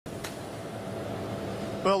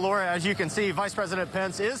Well, Laura, as you can see, Vice President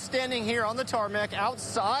Pence is standing here on the tarmac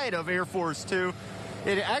outside of Air Force 2.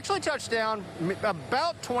 It actually touched down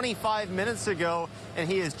about 25 minutes ago, and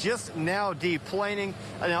he is just now deplaning.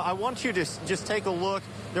 Now, I want you to just take a look.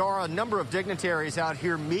 There are a number of dignitaries out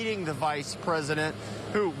here meeting the Vice President,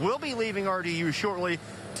 who will be leaving RDU shortly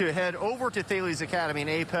to head over to Thales Academy in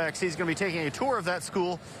Apex. He's going to be taking a tour of that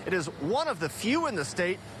school. It is one of the few in the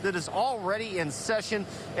state that is already in session,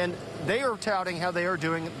 and they are touting how they are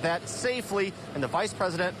doing that safely, and the Vice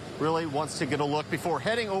President really wants to get a look before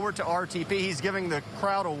heading over to RTP. He's giving the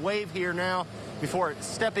crowd a wave here now before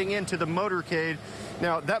stepping into the motorcade.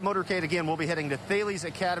 Now, that motorcade, again, will be heading to Thales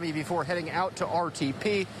Academy before heading out to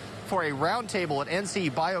RTP for a roundtable at NC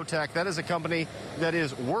Biotech. That is a company that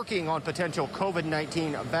is working on potential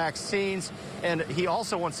COVID-19 vaccines, and he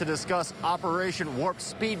also wants to discuss Operation Warp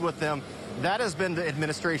Speed with them. That has been the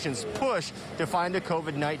administration's push to find a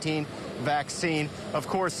COVID-19 vaccine. Of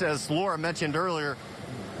course, as Laura mentioned earlier,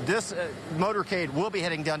 this motorcade will be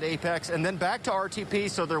heading down to Apex and then back to RTP,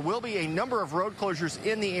 so there will be a number of road closures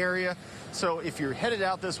in the area. So if you're headed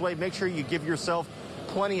out this way, make sure you give yourself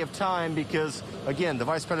plenty of time because, again, the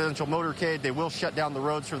vice presidential motorcade, they will shut down the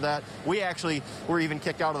roads for that. We actually were even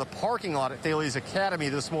kicked out of the parking lot at Thales Academy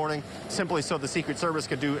this morning simply so the Secret Service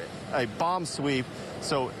could do a bomb sweep.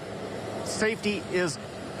 So safety is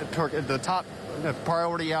the top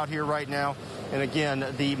priority out here right now. And again,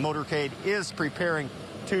 the motorcade is preparing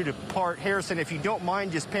to depart. Harrison, if you don't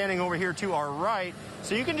mind just panning over here to our right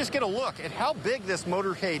so you can just get a look at how big this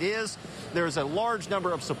motorcade is. There's a large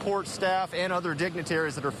number of support staff and other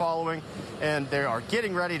dignitaries that are following, and they are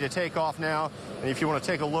getting ready to take off now. And if you want to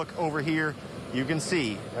take a look over here, you can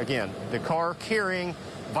see, again, the car carrying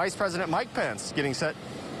Vice President Mike Pence getting set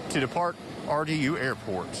to depart RDU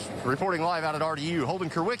Airport. Reporting live out at RDU, Holden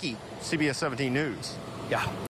Kerwicki, CBS 17 News. Yeah.